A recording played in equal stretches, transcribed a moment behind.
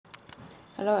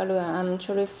Hello everyone, I'm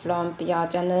Julie from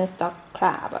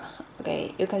Beyourjordans.club.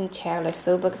 Okay, you can check the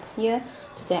sale box here.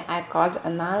 Today I got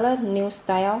another new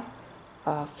style,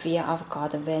 fear of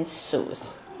God Vans shoes.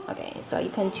 Okay, so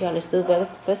you can check the sale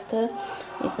box first.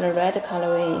 It's the red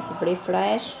colorway, it's very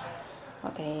flash.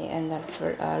 Okay, and the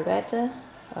red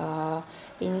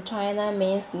in China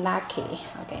means lucky.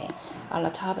 Okay, on the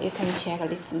top you can check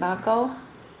this logo,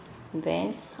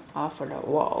 Vans off the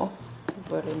wall.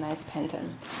 Very nice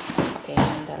pattern. Okay,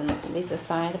 and this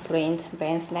side print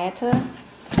Vans letter,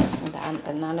 and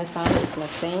another side is the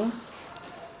same.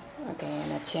 Okay,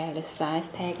 and check the size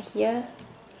tag here.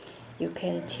 You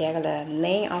can check the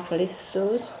name of these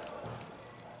shoes,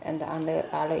 and under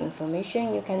other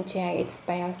information you can check it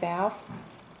by yourself.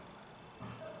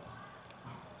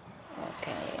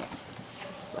 Okay,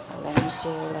 so let me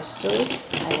show you the shoes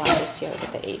I want to show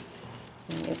today.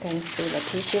 You can see the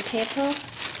tissue paper,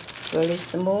 very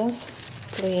smooth,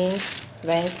 clean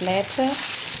Vans letter.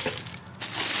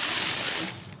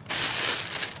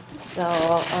 So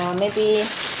maybe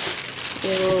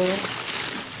you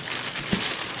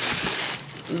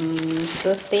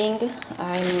should think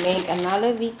I make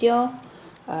another video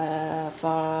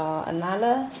for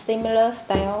another similar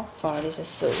style for these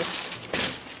shoes.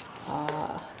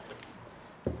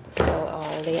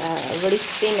 They are very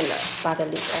similar, but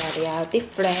they are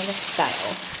different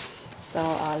style. So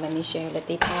let me show you the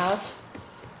details.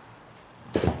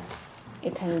 You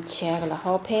can check the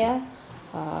whole pair.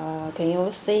 Can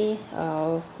you see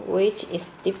which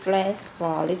is different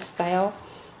for this style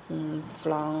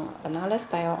from another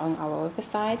style on our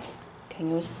website?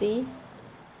 Can you see?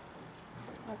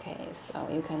 Okay, so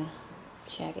you can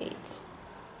check it.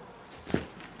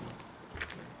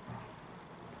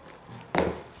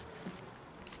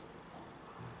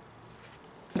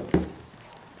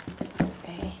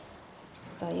 Okay,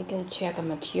 so you can check the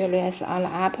materials on the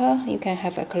upper. You can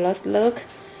have a close look.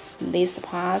 This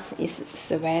part is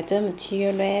sweater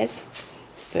materials,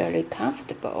 very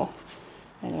comfortable,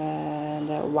 and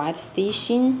the white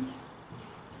stitching,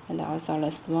 and also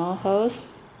the small holes.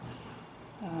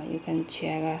 You can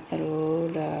check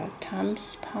through the tummy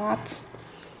part.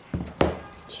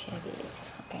 Check it,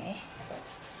 okay.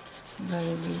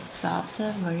 Very soft,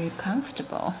 very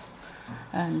comfortable.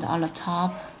 And on the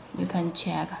top, you can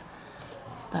check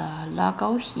the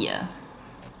logo here,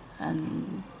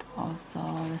 and also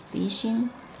the stitching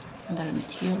and the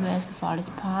materials for this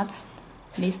part.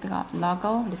 This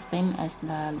logo the same as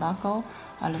the logo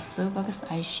on the shoe box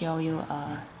I show you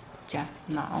just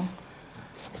now.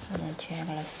 And then check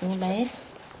the shoelace.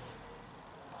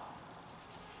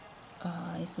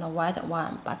 It's the white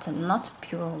one, but not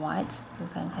pure white. You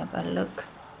can have a look.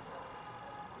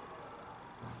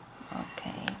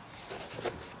 Okay.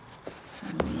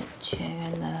 And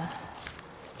check the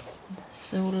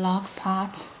shoe lock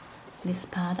part. This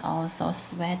part also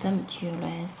sweater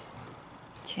materials.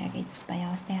 Check it by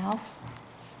yourself.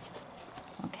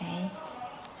 Okay.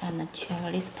 And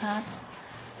check this part.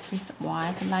 This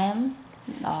white line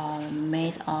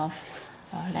made of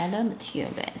leather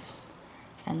materials.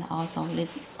 And also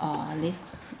this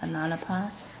another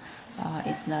part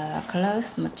is the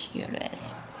cloth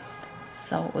materials.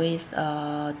 So with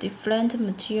different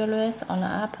materials on the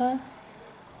upper,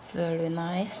 very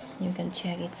nice. You can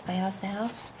check it by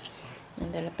yourself.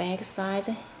 And the back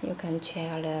side, you can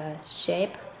check the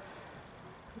shape.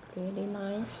 Really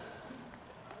nice.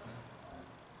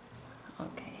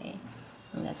 Okay.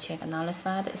 And check another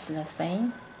side. It's the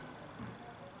same.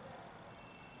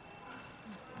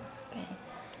 Okay.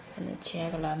 And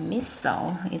check the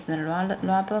midsole. It's the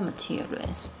rubber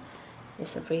materials.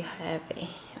 It's very heavy.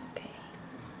 Okay.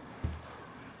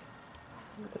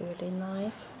 Really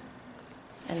nice.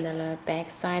 And then the back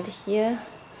side here,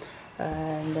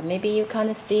 and maybe you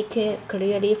can't see it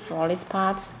clearly for this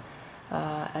part,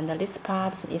 and this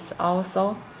part is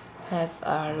also have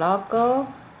a logo,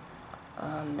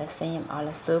 the same on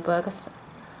the shoe box,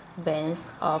 Vans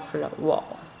off the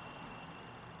wall.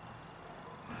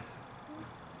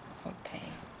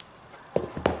 Okay,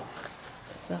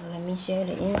 so let me show you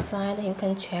the inside. You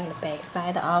can check the back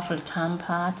side of the tongue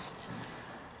part.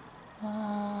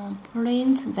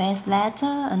 Print Vans letter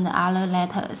and other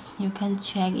letters. You can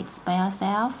check it by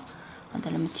yourself. And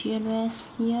the materials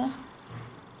here,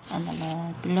 and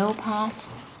the below part,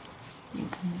 you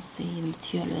can see the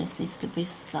materials is a bit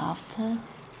softer,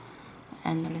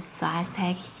 and the size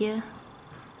tag here.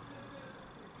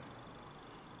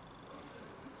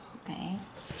 Okay,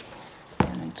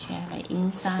 and check the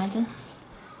inside,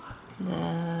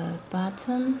 the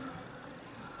bottom,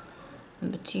 the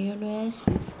materials.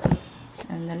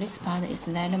 And this part is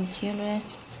leather materials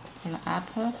for the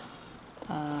upper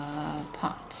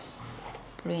part,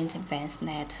 print Vans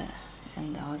letter,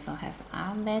 and also have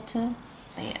arm letter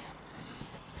there.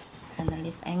 And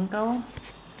this angle,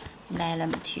 leather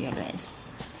materials,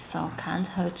 so can't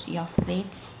hurt your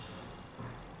feet.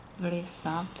 Very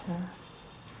soft.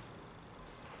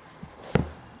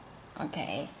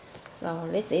 Okay, so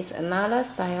this is another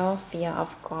style fear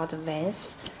of God Vans.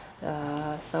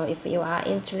 So if you are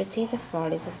interested for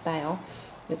this style,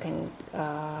 you can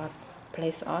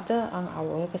place order on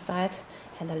our website,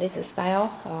 and this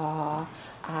style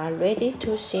are ready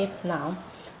to ship now.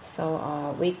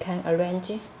 So we can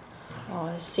arrange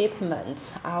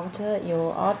shipment after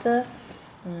your order.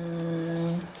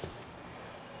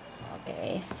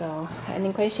 Okay, so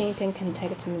any question you can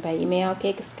contact me by email,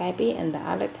 cake, Skype, and the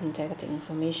other contact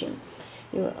information.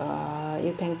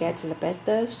 You can get the best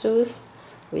shoes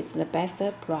with the best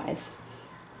price.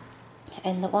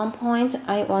 And one point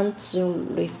I want to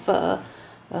refer,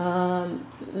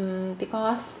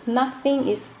 because nothing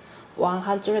is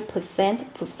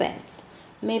 100% perfect.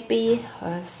 Maybe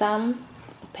some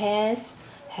pairs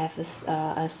have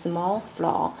a small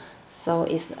flaw, so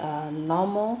it's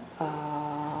normal.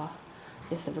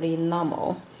 It's really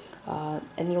normal.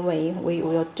 Anyway, we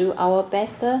will do our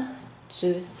best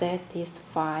to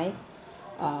satisfy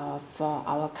for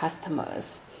our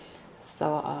customers.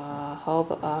 So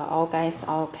hope all guys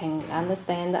all can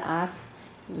understand us.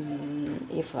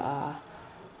 If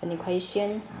any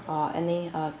question or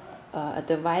any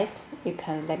advice, you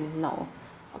can let me know.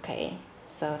 Okay,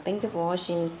 so thank you for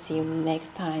watching. See you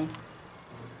next time.